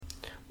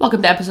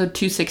Welcome to episode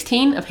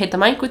 216 of Hit the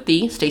Mic with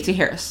the Stacey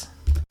Harris.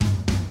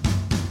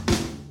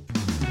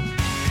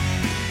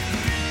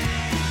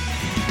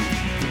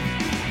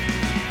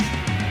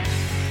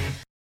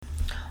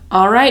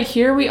 All right,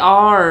 here we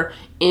are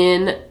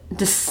in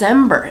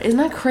December. Isn't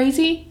that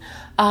crazy?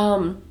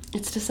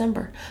 It's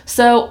December.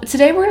 So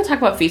today we're going to talk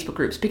about Facebook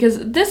groups because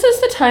this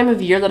is the time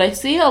of year that I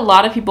see a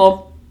lot of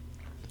people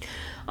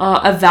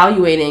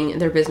evaluating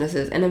their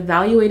businesses and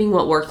evaluating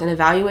what worked and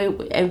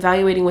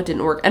evaluating what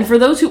didn't work. And for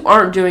those who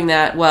aren't doing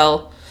that,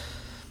 well,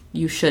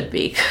 you should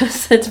be,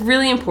 because it's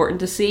really important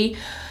to see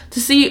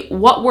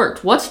what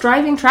worked, what's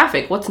driving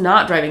traffic, what's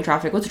not driving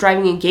traffic, what's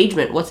driving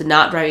engagement, what's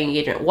not driving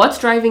engagement, what's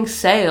driving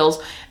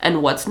sales,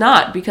 and what's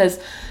not.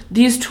 Because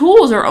these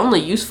tools are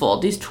only useful,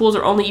 these tools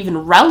are only even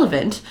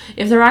relevant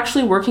if they're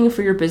actually working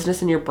for your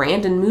business and your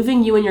brand and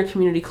moving you and your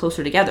community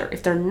closer together.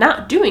 If they're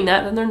not doing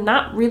that, then they're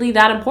not really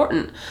that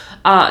important.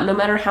 No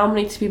matter how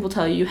many people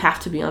tell you have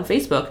to be on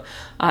Facebook,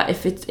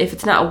 if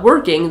it's not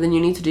working, then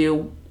you need to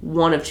do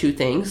one of two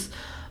things.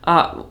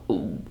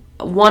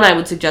 One I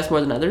would suggest more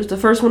than others. The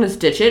first one is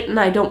ditch it, and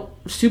I don't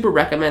super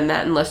recommend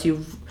that unless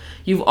you've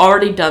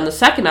already done the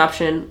second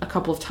option a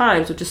couple of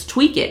times, which is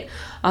tweak it.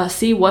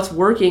 See what's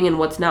working and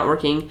what's not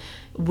working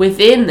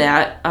within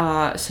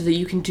that, so that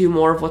you can do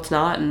more of what's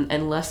not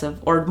and less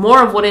of, or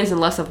more of what is and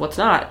less of what's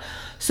not.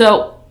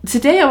 So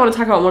today I want to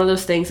talk about one of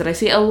those things that I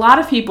see a lot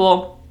of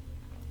people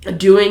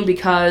doing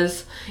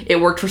because it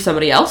worked for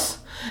somebody else,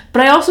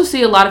 but I also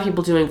see a lot of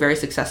people doing very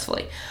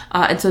successfully.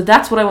 And so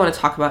that's what I want to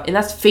talk about, and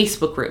that's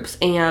Facebook groups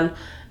and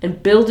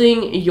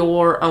building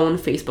your own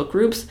Facebook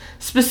groups,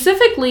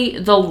 specifically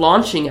the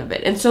launching of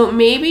it. And so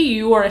maybe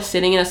you are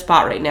sitting in a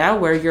spot right now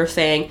where you're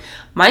saying,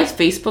 my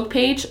Facebook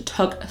page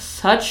took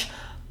such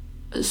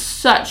a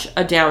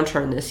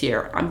downturn this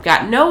year. I've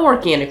got no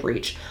organic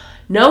reach.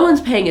 No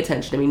one's paying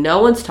attention to me.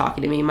 No one's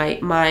talking to me.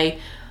 My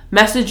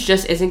message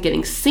just isn't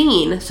getting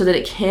seen so that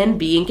it can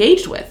be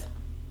engaged with.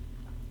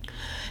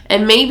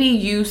 And maybe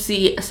you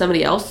see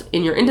somebody else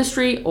in your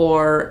industry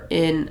or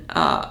in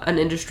an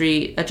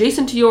industry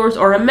adjacent to yours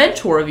or a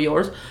mentor of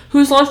yours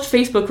who's launched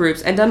Facebook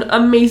groups and done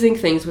amazing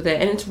things with it,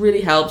 and it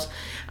really helps.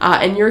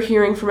 And you're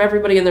hearing from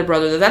everybody and their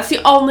brother that that's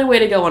the only way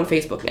to go on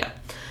Facebook now.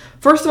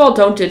 First of all,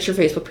 don't ditch your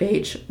Facebook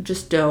page.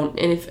 Just don't.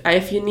 And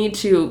if you need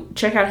to,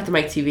 check out Hit the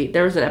Mic TV.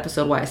 There was an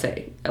episode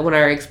when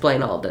I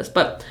explain all of this.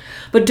 But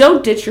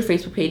don't ditch your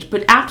Facebook page.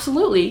 But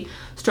absolutely,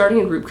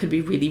 starting a group could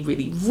be really,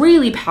 really,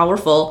 really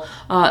powerful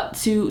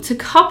to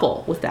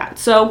couple with that.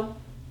 So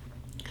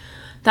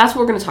that's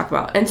what we're going to talk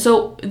about. And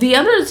so the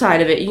other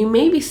side of it, you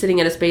may be sitting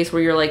in a space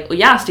where you're like, well,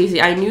 yeah,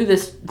 Stacey, I knew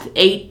this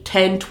 8,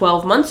 10,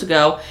 12 months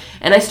ago,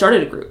 and I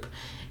started a group.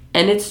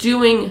 And it's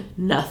doing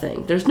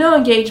nothing. There's no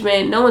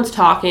engagement. No one's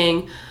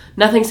talking.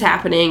 Nothing's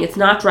happening. It's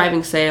not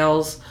driving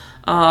sales.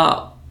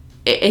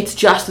 It's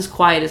just as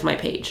quiet as my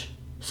page.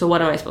 So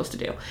what am I supposed to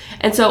do?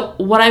 And so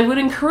what I would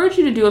encourage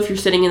you to do if you're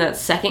sitting in that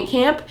second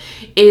camp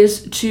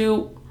is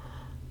to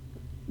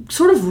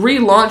sort of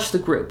relaunch the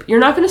group. You're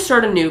not going to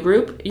start a new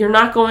group. You're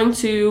not going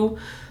to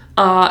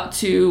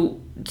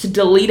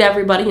delete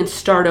everybody and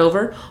start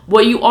over.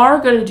 What you are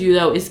going to do,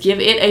 though, is give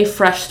it a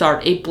fresh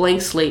start, a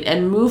blank slate,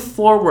 and move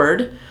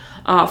forward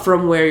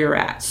from where you're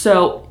at.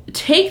 So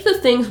take the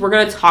things we're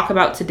going to talk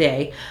about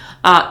today,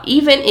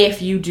 even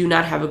if you do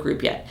not have a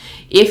group yet.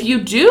 If you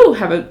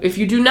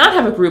do not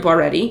have a group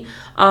already,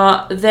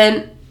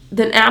 then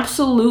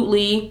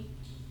absolutely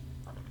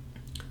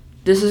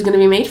this is going to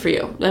be made for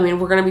you. I mean,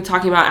 we're going to be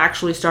talking about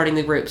actually starting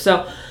the group.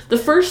 So the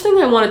first thing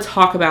I want to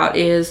talk about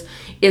is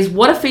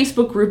what a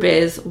Facebook group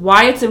is,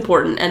 why it's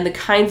important, and the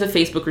kinds of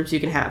Facebook groups you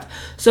can have.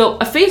 So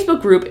a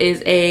Facebook group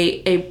is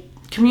a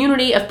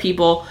community of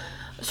people,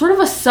 sort of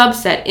a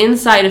subset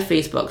inside of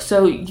Facebook.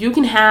 So you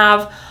can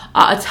have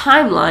a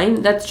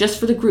timeline that's just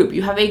for the group.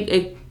 You have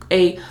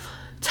a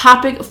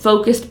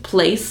topic-focused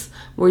place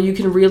where you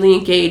can really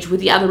engage with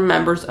the other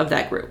members of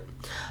that group.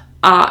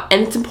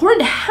 And it's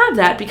important to have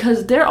that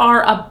because there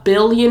are 1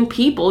 billion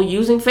people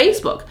using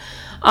Facebook.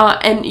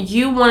 And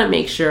you want to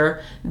make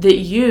sure that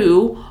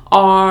you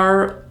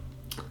are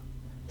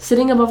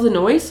sitting above the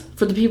noise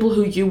for the people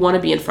who you want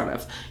to be in front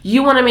of.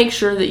 You want to make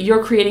sure that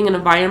you're creating an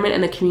environment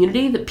and a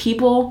community that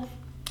people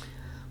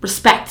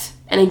respect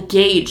and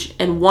engage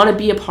and want to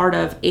be a part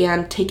of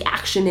and take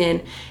action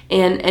in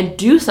and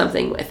do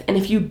something with. And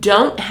if you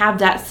don't have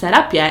that set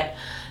up yet,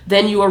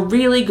 then you are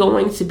really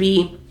going to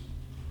be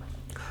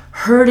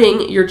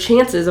hurting your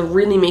chances of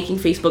really making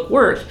Facebook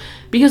work.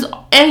 Because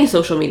any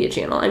social media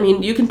channel, I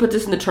mean, you can put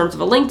this in the terms of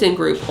a LinkedIn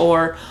group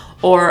or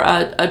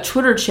a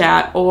Twitter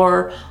chat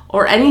or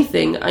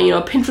anything,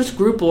 a Pinterest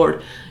group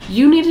board.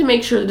 You need to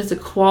make sure that it's a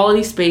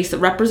quality space that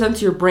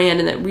represents your brand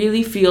and that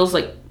really feels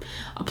like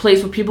a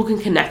place where people can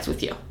connect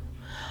with you.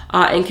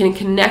 And can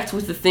connect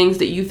with the things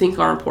that you think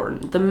are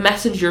important, the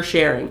message you're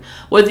sharing.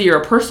 Whether you're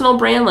a personal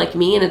brand like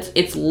me and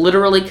it's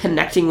literally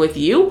connecting with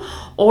you,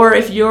 or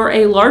if you're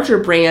a larger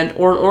brand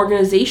or an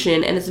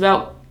organization and it's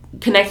about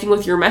connecting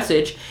with your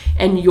message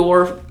and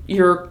your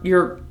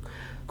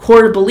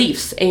core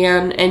beliefs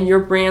and your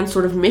brand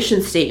sort of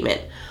mission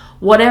statement.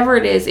 whatever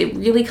it is, it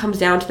really comes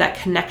down to that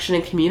connection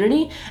and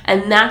community.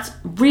 And that's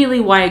really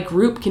why a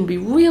group can be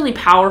really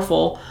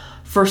powerful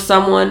for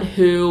someone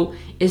who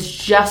is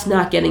just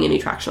not getting any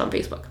traction on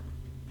Facebook.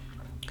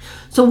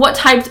 So what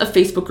types of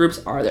Facebook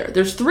groups are there?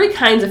 There's 3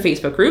 kinds of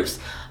Facebook groups.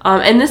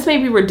 And this may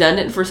be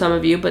redundant for some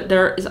of you, but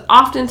there is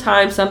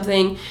oftentimes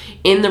something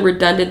in the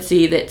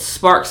redundancy that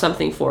sparks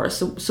something for us.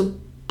 So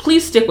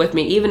please stick with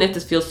me, even if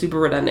this feels super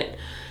redundant.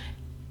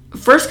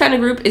 First kind of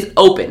group is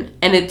open,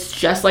 and it's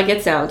just like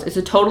it sounds. It's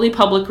a totally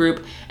public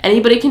group.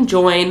 Anybody can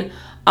join.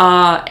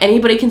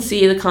 Anybody can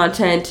see the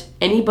content.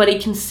 Anybody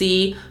can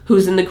see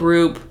who's in the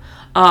group.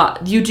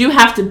 You do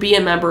have to be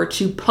a member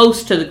to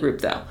post to the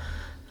group, though.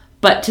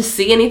 But to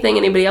see anything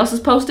anybody else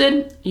has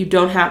posted, you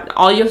don't have.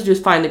 All you have to do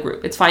is find the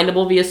group. It's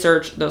findable via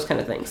search, those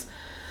kind of things.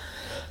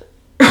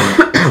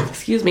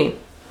 Excuse me.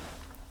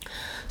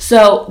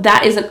 So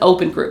that is an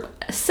open group.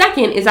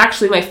 Second is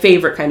actually my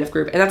favorite kind of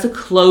group, and that's a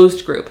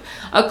closed group.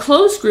 A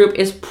closed group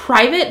is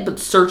private but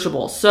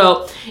searchable.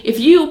 So if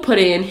you put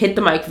in Hit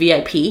the Mic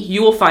VIP,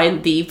 you will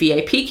find the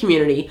VIP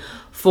community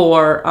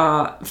for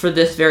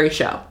this very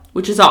show,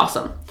 which is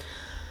awesome.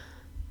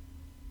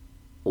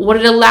 What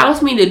it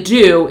allows me to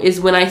do is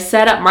when I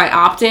set up my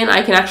opt-in,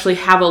 I can actually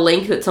have a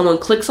link that someone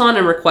clicks on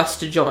and requests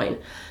to join.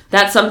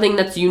 That's something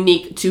that's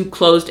unique to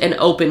closed and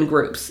open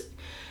groups.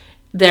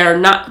 They're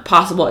not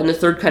possible in the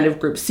third kind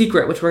of group,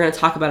 secret, which we're going to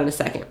talk about in a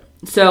second.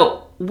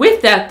 So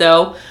with that,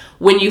 though,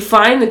 when you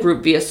find the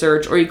group via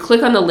search or you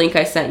click on the link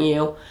I sent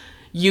you,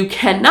 you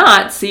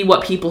cannot see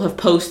what people have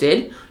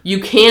posted. You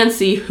can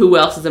see who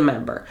else is a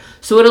member.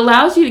 So it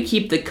allows you to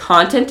keep the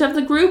content of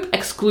the group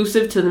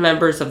exclusive to the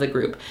members of the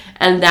group.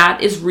 And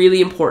that is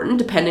really important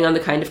depending on the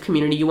kind of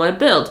community you want to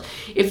build.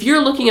 If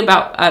you're looking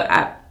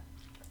at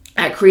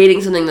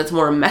creating something that's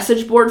more a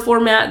message board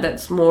format,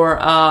 that's more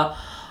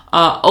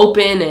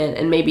open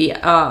and maybe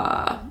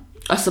a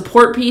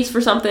support piece for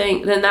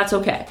something, then that's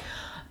okay.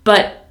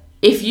 But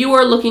if you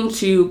are looking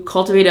to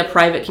cultivate a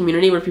private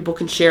community where people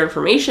can share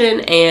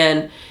information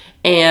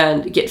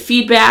and get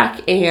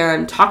feedback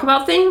and talk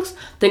about things,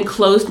 then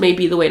closed may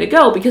be the way to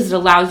go because it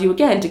allows you,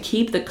 again, to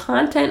keep the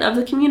content of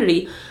the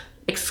community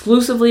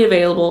exclusively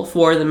available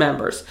for the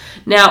members.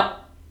 Now,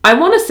 I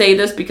want to say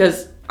this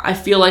because I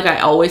feel like I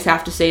always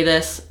have to say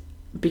this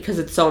because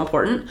it's so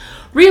important.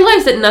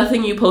 Realize that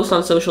nothing you post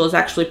on social is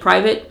actually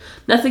private.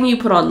 Nothing you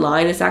put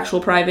online is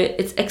actual private.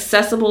 It's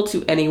accessible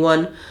to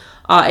anyone.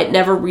 It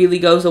never really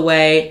goes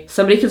away.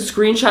 Somebody could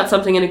screenshot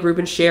something in a group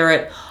and share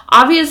it.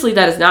 Obviously,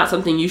 that is not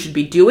something you should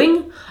be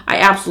doing. I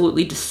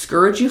absolutely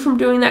discourage you from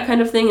doing that kind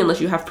of thing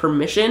unless you have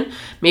permission.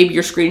 Maybe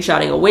you're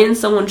screenshotting a win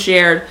someone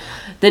shared.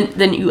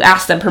 Then you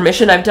ask them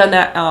permission. I've done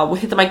that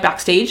with Hit the Mic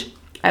Backstage,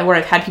 where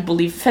I've had people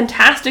leave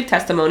fantastic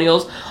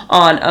testimonials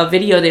on a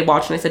video they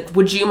watched. And I said,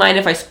 would you mind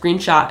if I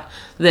screenshot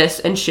this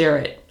and share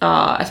it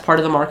as part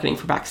of the marketing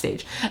for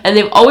Backstage? And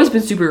they've always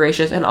been super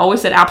gracious and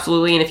always said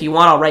absolutely, and if you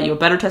want, I'll write you a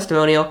better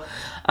testimonial.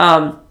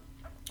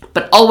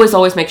 But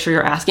always make sure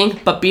you're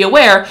asking. But be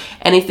aware,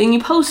 anything you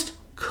post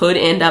could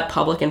end up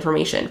public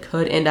information,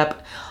 could end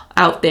up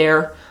out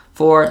there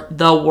for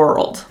the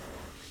world.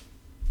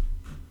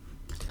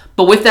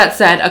 But with that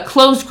said, a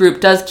closed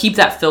group does keep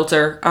that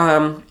filter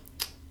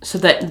so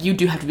that you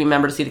do have to be a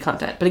member to see the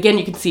content. But again,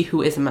 you can see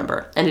who is a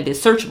member, and it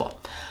is searchable.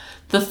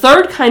 The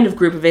third kind of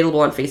group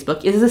available on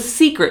Facebook is a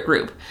secret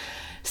group.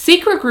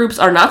 Secret groups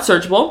are not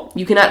searchable.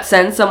 You cannot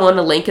send someone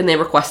a link and they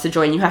request to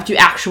join. You have to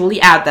actually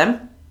add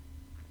them.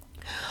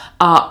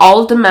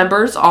 All of the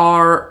members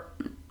are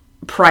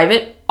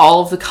private.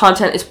 All of the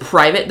content is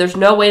private. There's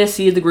no way to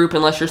see the group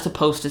unless you're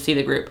supposed to see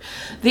the group.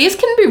 These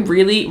can be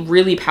really,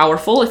 really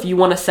powerful if you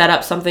want to set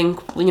up something,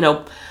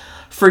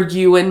 for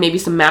you and maybe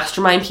some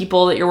mastermind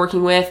people that you're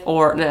working with,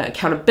 or an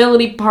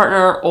accountability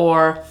partner,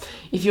 or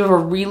if you have a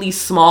really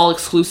small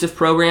exclusive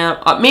program.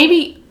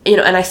 Maybe,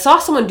 and I saw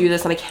someone do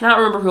this and I cannot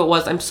remember who it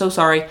was. I'm so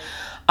sorry.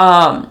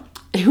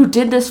 Who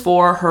did this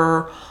for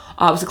her,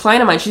 it was a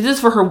client of mine. She did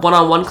this for her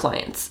one-on-one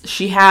clients.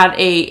 She had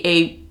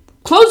a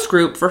closed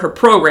group for her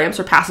programs,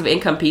 her passive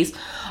income piece,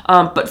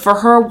 but for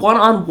her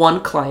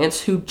one-on-one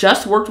clients who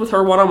just worked with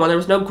her one-on-one, there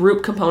was no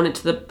group component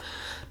to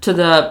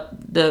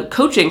the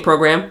coaching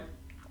program.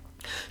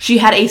 She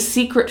had a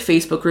secret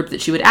Facebook group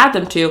that she would add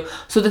them to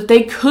so that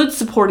they could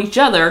support each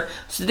other,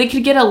 so they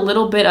could get a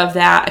little bit of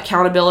that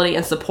accountability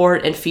and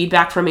support and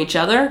feedback from each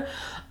other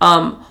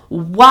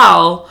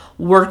while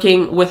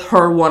working with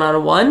her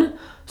one-on-one.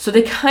 So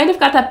they kind of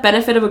got that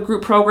benefit of a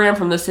group program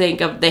from the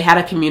sake of they had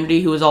a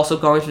community who was also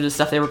going through the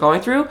stuff they were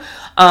going through,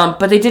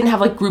 but they didn't have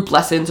like group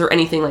lessons or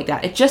anything like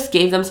that. It just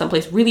gave them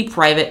someplace really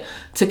private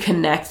to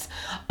connect.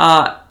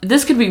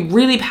 This could be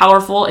really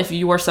powerful if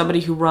you are somebody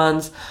who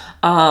runs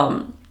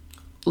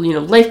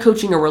life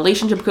coaching or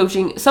relationship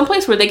coaching,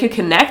 someplace where they could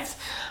connect,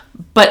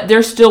 but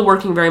they're still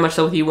working very much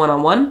so with you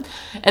one-on-one.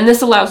 And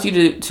this allows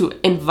you to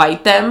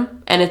invite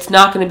them, and it's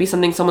not going to be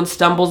something someone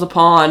stumbles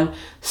upon,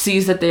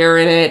 sees that they're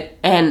in it,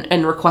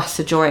 and requests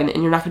to join.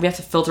 And you're not going to have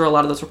to filter a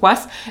lot of those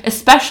requests,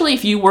 especially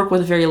if you work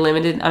with a very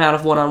limited amount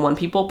of one-on-one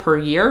people per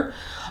year.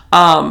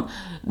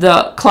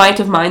 the client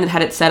of mine that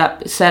had it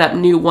set up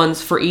new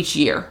ones for each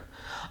year.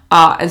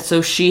 And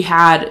so she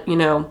had,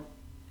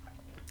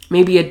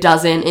 maybe a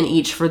dozen in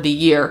each for the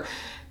year.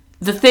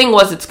 The thing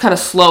was, it's kind of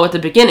slow at the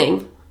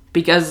beginning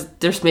because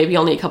there's maybe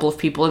only a couple of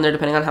people in there,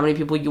 depending on how many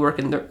people you work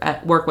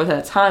with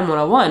at a time,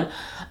 one-on-one.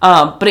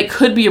 But it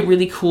could be a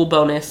really cool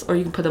bonus, or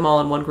you can put them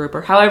all in one group,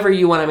 or however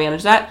you want to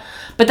manage that.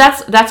 But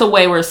that's a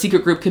way where a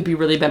secret group could be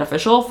really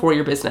beneficial for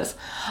your business.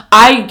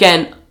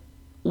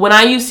 When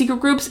I use secret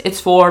groups, it's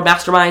for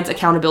masterminds,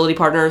 accountability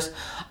partners,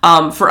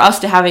 for us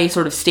to have a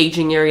sort of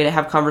staging area to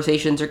have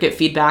conversations or get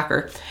feedback,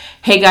 or,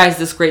 hey guys,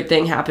 this great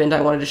thing happened,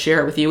 I wanted to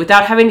share it with you,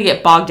 without having to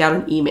get bogged down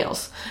in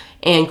emails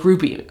and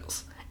group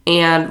emails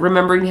and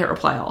remembering to hit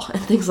reply all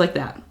and things like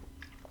that.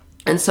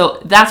 And so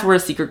that's where a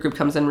secret group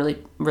comes in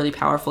really, really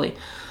powerfully.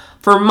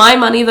 For my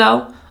money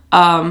though,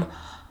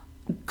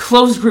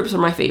 closed groups are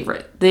my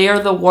favorite. They are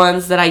the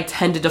ones that I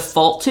tend to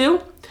default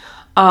to,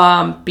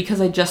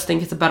 because I just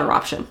think it's a better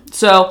option.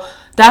 So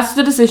that's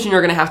the decision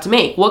you're going to have to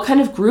make. What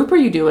kind of group are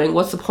you doing?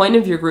 What's the point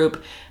of your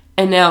group?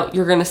 And now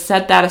you're going to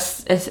set that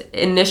as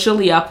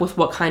initially up with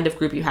what kind of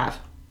group you have.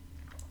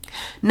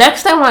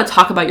 Next, I want to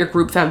talk about your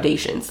group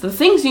foundations, the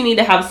things you need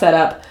to have set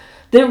up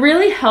that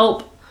really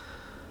help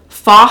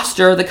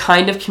foster the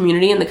kind of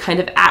community and the kind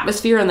of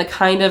atmosphere and the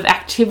kind of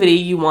activity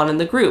you want in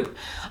the group.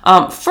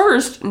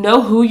 First,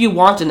 know who you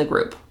want in the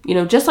group.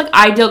 Just like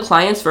ideal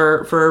clients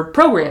for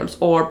programs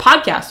or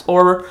podcasts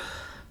or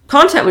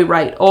content we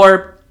write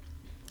or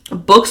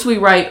books we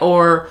write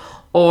or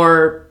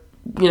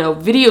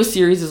video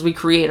series as we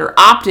create or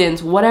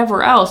opt-ins,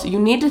 whatever else, you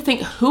need to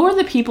think, who are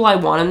the people I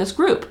want in this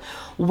group?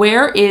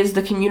 Where is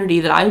the community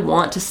that I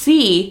want to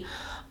see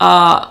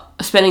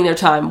spending their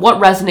time?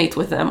 What resonates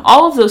with them?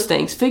 All of those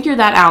things. Figure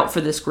that out for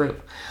this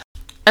group.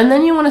 And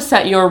then you want to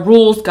set your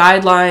rules,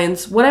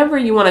 guidelines, whatever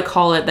you want to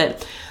call it,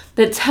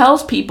 that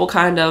tells people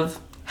kind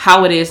of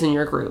how it is in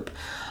your group.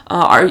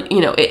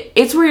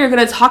 It's where you're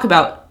going to talk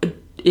about,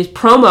 is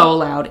promo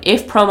allowed?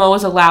 If promo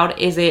is allowed,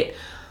 is it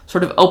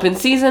sort of open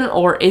season,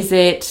 or is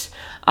it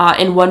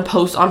in one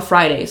post on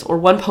Fridays, or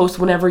one post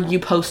whenever you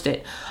post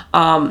it?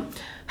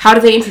 How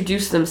do they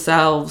introduce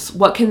themselves?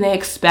 What can they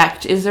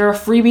expect? Is there a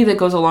freebie that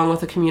goes along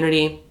with the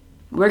community?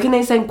 Where can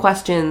they send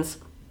questions?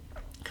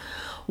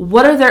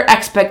 What are their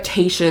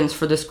expectations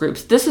for this group?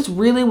 This is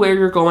really where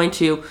you're going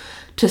to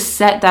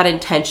set that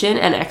intention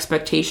and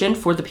expectation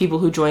for the people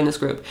who join this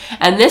group.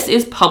 And this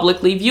is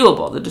publicly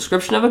viewable. The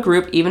description of a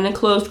group, even in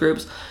closed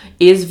groups,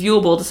 is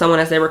viewable to someone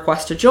as they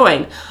request to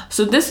join.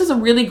 So this is a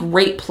really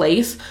great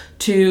place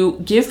to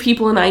give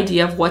people an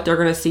idea of what they're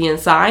going to see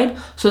inside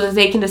so that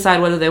they can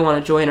decide whether they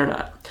want to join or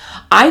not.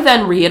 I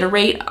then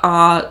reiterate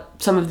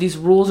some of these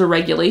rules or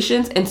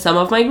regulations in some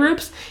of my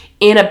groups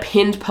in a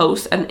pinned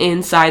post and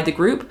inside the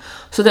group,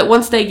 so that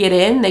once they get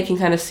in, they can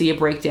kind of see a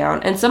breakdown.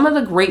 And some of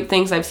the great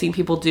things I've seen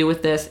people do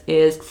with this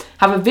is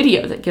have a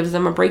video that gives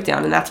them a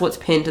breakdown, and that's what's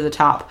pinned to the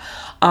top.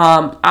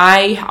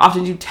 I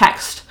often do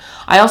text.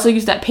 I also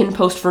use that pinned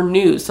post for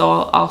news, so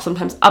I'll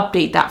sometimes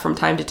update that from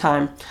time to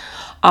time.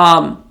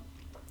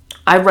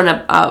 I run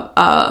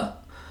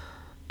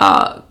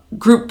a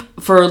group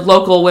for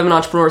local women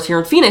entrepreneurs here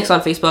in Phoenix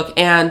on Facebook,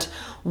 and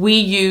we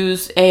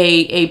use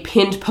a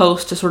pinned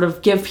post to sort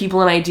of give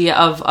people an idea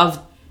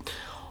of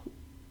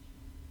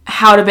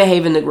how to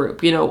behave in the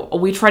group.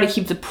 We try to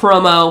keep the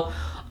promo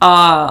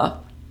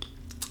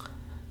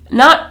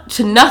not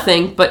to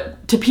nothing,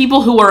 but to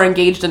people who are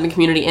engaged in the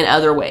community in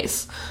other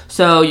ways.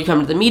 So you come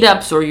to the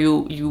meetups, or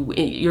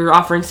you're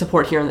offering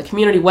support here in the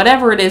community,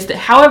 whatever it is,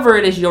 however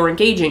it is you're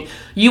engaging,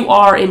 you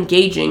are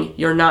engaging.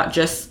 You're not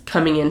just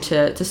coming in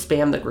to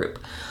spam the group.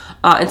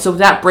 And so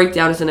that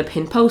breakdown is in a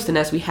pinned post, and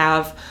as we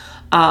have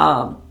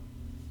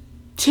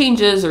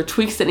changes or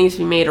tweaks that need to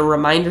be made or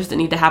reminders that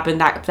need to happen,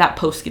 that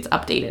post gets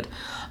updated.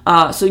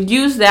 So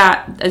use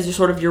that as your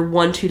sort of your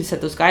 1-2 to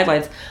set those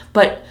guidelines.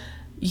 But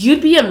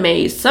you'd be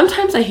amazed.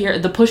 Sometimes I hear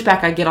the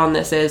pushback I get on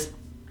this is,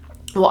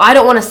 well, I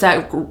don't want to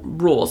set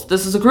rules.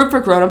 This is a group for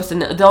grown-ups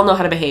and they'll know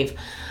how to behave.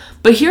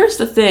 But here's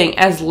the thing,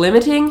 as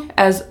limiting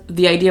as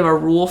the idea of a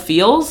rule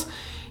feels,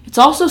 it's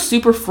also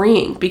super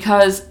freeing,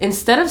 because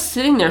instead of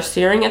sitting there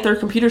staring at their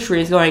computer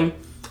screens going,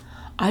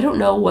 I don't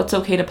know what's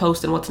okay to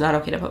post and what's not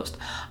okay to post.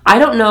 I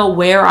don't know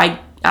where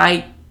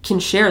I can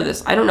share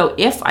this. I don't know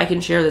if I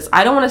can share this.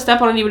 I don't want to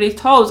step on anybody's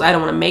toes. I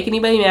don't want to make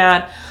anybody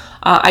mad.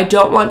 I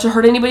don't want to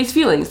hurt anybody's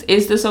feelings.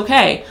 Is this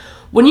okay?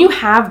 When you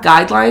have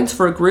guidelines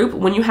for a group,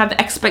 when you have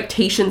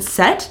expectations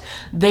set,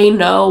 they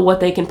know what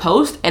they can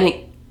post, and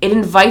it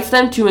invites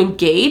them to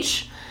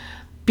engage,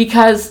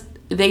 because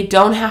they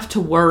don't have to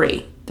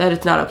worry that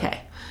it's not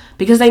okay.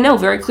 Because they know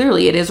very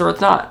clearly it is or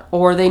it's not.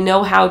 Or they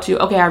know how to,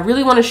 okay, I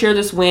really want to share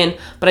this win,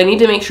 but I need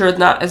to make sure it's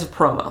not as a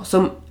promo.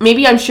 So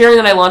maybe I'm sharing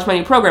that I launched my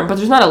new program, but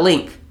there's not a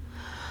link.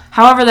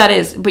 However that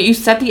is, but you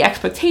set the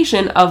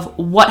expectation of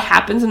what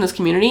happens in this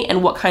community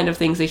and what kind of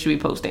things they should be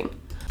posting.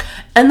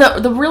 And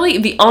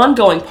the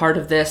ongoing part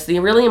of this, the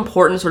really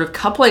important sort of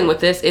coupling with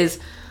this, is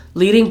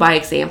leading by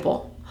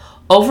example.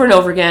 Over and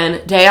over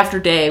again, day after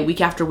day, week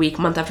after week,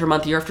 month after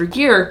month, year after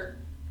year,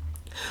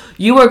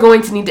 You are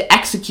going to need to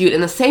execute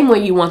in the same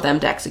way you want them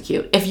to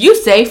execute. If you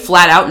say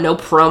flat out no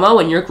promo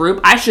in your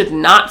group, I should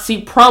not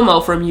see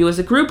promo from you as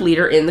a group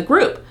leader in the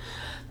group.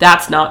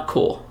 That's not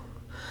cool.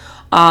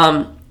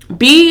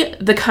 Be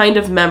the kind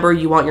of member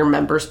you want your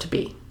members to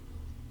be.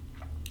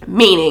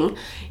 Meaning,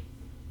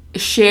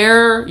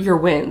 share your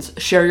wins,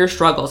 share your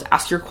struggles,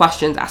 ask your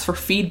questions, ask for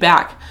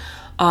feedback,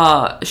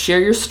 share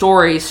your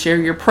stories, share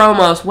your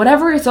promos,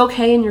 whatever is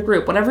okay in your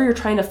group, whatever you're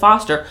trying to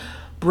foster.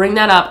 Bring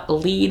that up,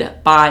 lead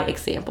by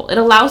example. It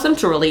allows them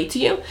to relate to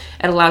you.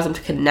 It allows them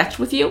to connect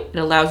with you. It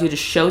allows you to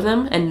show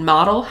them and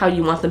model how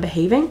you want them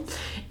behaving.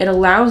 It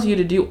allows you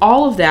to do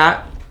all of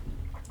that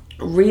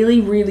really,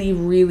 really,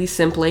 really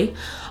simply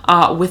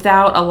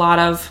without a lot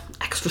of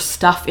extra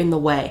stuff in the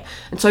way.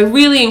 And so I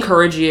really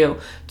encourage you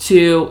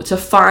to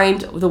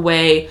find the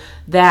way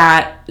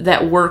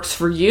that works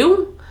for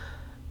you,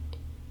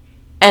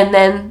 and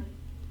then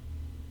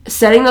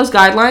setting those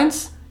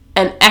guidelines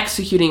and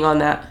executing on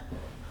that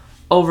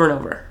over and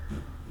over.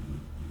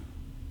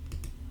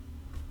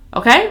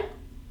 Okay?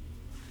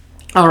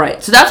 All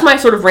right, so that's my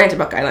sort of rant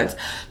about guidelines.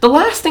 The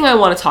last thing I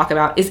want to talk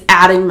about is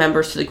adding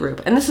members to the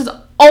group. And this is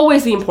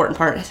always the important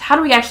part, is how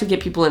do we actually get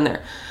people in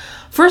there?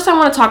 First, I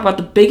want to talk about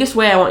the biggest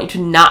way I want you to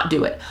not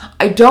do it.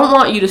 I don't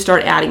want you to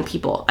start adding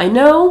people. I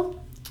know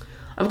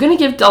I'm going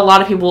to give a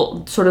lot of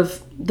people sort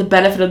of the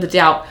benefit of the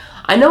doubt.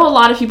 I know a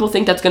lot of people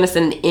think that's going to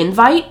send an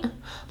invite.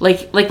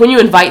 Like when you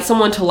invite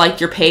someone to like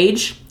your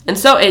page, and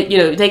so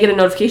they get a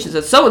notification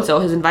that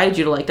so-and-so has invited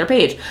you to like their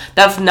page.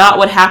 That's not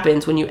what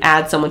happens when you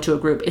add someone to a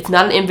group. It's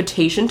not an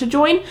invitation to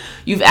join.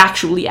 You've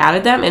actually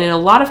added them, and in a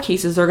lot of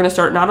cases, they're going to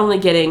start not only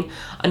getting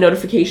a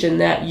notification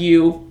that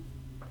you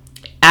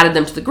added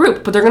them to the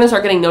group, but they're going to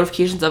start getting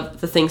notifications of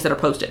the things that are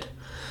posted.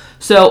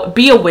 So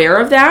be aware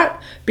of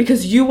that,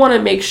 because you want to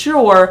make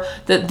sure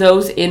that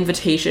those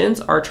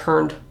invitations are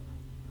turned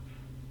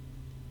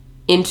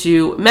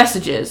into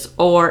messages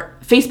or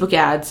Facebook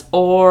ads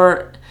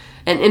or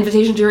an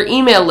invitation to your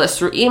email list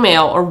through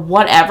email or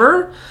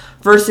whatever,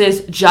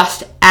 versus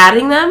just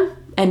adding them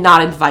and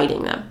not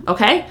inviting them,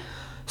 okay?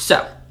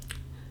 So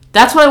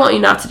that's what I want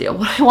you not to do.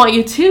 What I want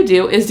you to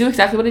do is do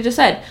exactly what I just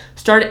said.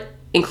 Start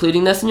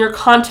including this in your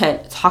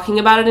content, talking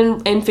about it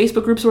in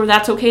Facebook groups where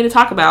that's okay to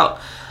talk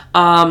about,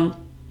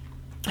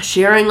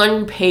 sharing on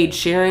your page,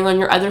 sharing on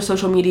your other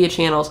social media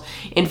channels,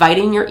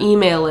 inviting your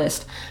email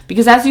list.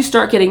 Because as you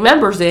start getting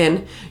members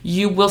in,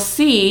 you will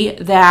see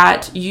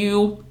that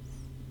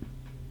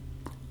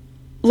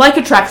like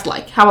attracts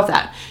like. How about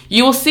that?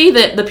 You will see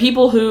that the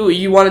people who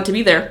you wanted to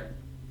be there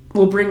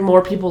will bring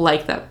more people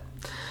like them.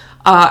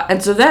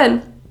 And so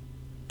then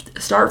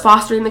start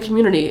fostering the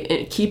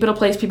community. Keep it a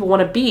place people want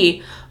to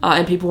be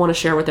and people want to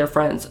share with their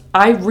friends.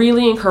 I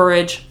really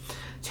encourage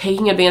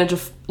taking advantage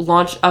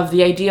of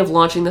the idea of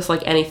launching this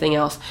like anything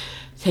else.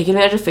 Take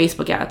advantage of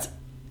Facebook ads.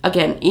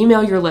 Again,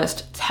 email your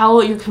list.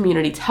 Tell your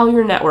community. Tell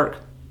your network.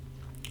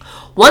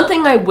 One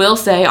thing I will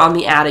say on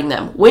the adding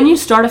them, when you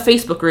start a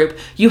Facebook group,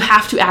 you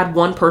have to add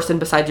one person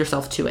besides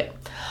yourself to it.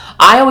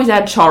 I always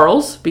add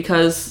Charles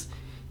because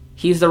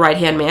he's the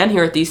right-hand man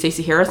here at The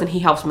Stacey Harris, and he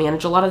helps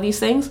manage a lot of these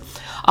things.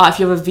 If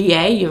you have a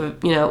VA,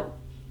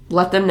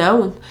 let them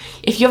know.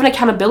 If you have an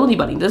accountability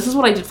buddy, this is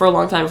what I did for a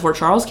long time before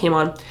Charles came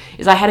on,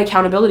 is I had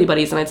accountability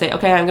buddies, and I'd say,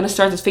 okay, I'm going to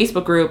start this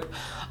Facebook group.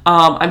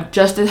 I'm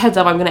just a heads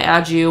up, I'm going to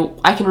add you.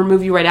 I can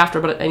remove you right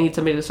after, but I need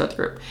somebody to start the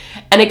group.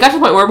 And it got to the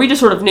point where we just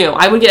sort of knew.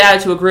 I would get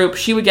added to a group,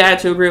 she would get added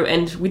to a group,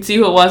 and we'd see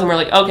who it was, and we're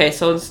like, okay,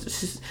 so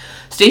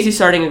Stacey's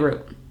starting a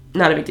group.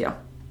 Not a big deal.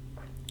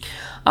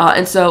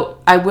 And so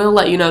I will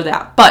let you know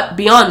that. But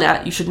beyond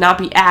that, you should not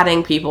be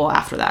adding people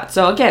after that.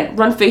 So again,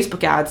 run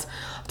Facebook ads.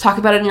 Talk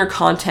about it in your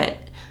content.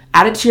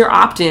 Add it to your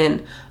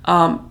opt-in.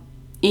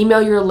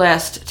 Email your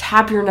list.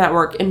 Tap your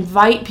network.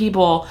 Invite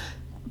people.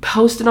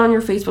 Post it on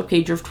your Facebook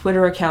page, your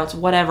Twitter accounts,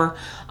 whatever.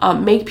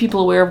 Make people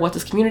aware of what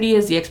this community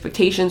is, the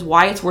expectations,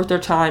 why it's worth their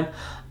time,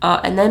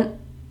 and then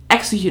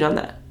execute on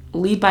that.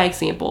 Lead by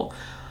example.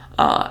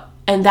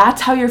 And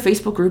that's how your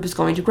Facebook group is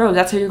going to grow.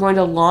 That's how you're going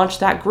to launch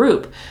that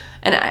group.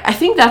 And I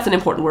think that's an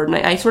important word. And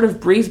I sort of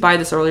breezed by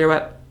this earlier,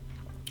 but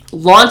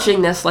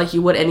launching this like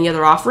you would any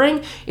other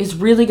offering is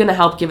really going to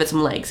help give it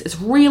some legs. It's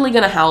really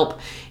going to help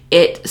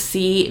it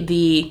see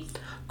the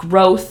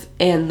growth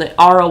and the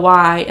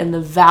ROI and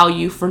the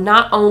value for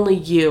not only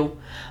you,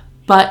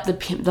 but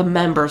the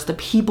members, the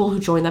people who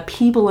join, the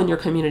people in your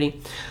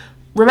community.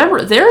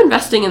 Remember, they're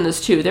investing in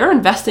this too. They're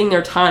investing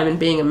their time in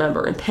being a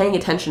member and paying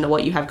attention to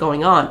what you have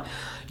going on.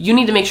 You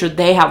need to make sure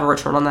they have a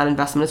return on that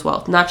investment as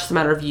well. It's not just a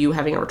matter of you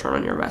having a return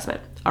on your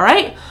investment. All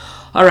right?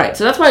 All right,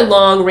 so that's my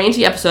long,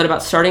 ranty episode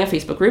about starting a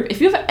Facebook group. If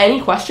you have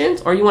any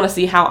questions or you want to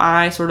see how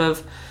I sort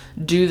of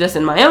do this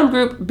in my own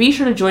group, be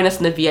sure to join us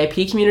in the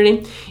VIP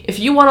community. If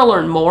you want to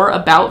learn more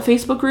about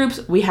Facebook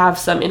groups, we have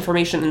some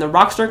information in the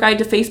Rockstar Guide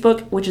to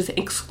Facebook, which is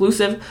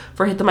exclusive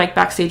for Hit the Mic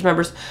Backstage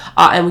members.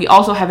 And we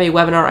also have a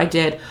webinar I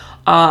did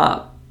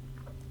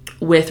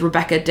with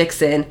Rebecca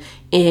Dixon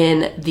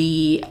in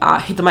the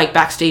Hit the Mic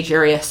Backstage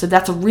area. So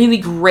that's a really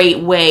great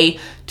way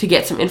to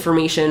get some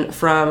information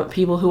from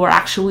people who are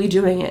actually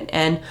doing it.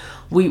 And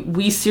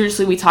We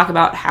seriously, we talk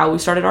about how we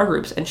started our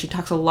groups, and she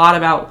talks a lot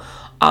about,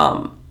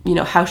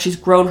 how she's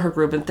grown her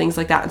group and things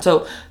like that. And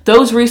so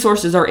those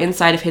resources are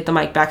inside of Hit the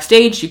Mic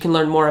Backstage. You can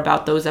learn more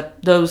about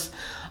those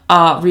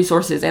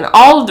resources and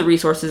all of the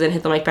resources in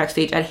Hit the Mic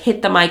Backstage at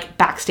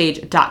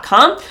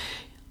hitthemicbackstage.com.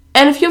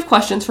 And if you have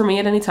questions for me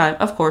at any time,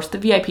 of course, the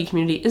VIP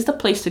community is the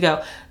place to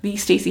go.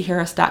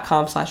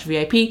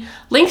 thestaceyharris.com/VIP.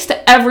 Links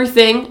to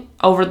everything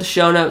over the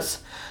show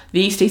notes.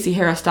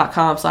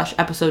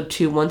 thestaceyharris.com/episode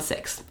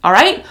 216. All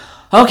right?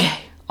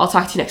 Okay. I'll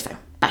talk to you next time.